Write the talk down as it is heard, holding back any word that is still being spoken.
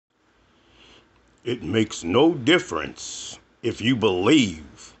It makes no difference if you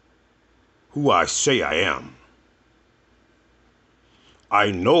believe who I say I am.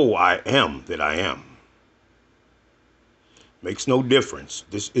 I know I am that I am. Makes no difference.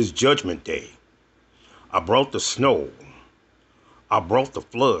 This is Judgment Day. I brought the snow. I brought the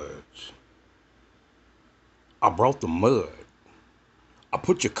floods. I brought the mud. I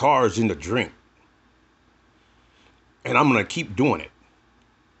put your cars in the drink. And I'm going to keep doing it.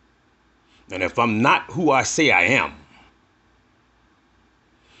 And if I'm not who I say I am,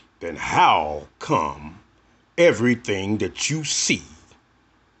 then how come everything that you see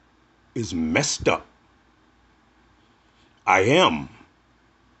is messed up? I am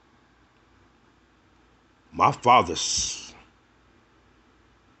my father's.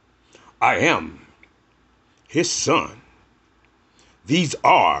 I am his son. These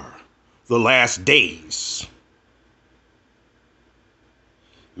are the last days.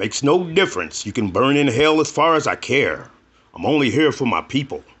 Makes no difference. You can burn in hell as far as I care. I'm only here for my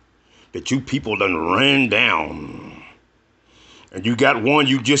people that you people done ran down. And you got one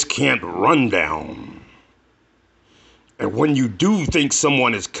you just can't run down. And when you do think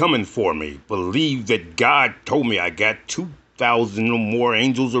someone is coming for me, believe that God told me I got 2,000 or more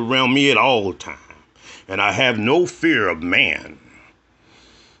angels around me at all times. And I have no fear of man.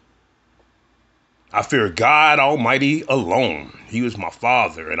 I fear God Almighty alone. He was my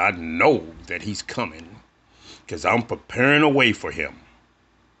father, and I know that he's coming because I'm preparing a way for him.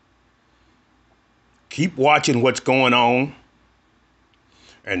 Keep watching what's going on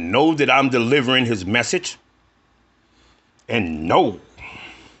and know that I'm delivering his message. And know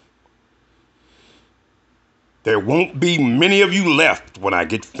there won't be many of you left when I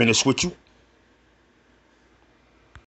get finished with you.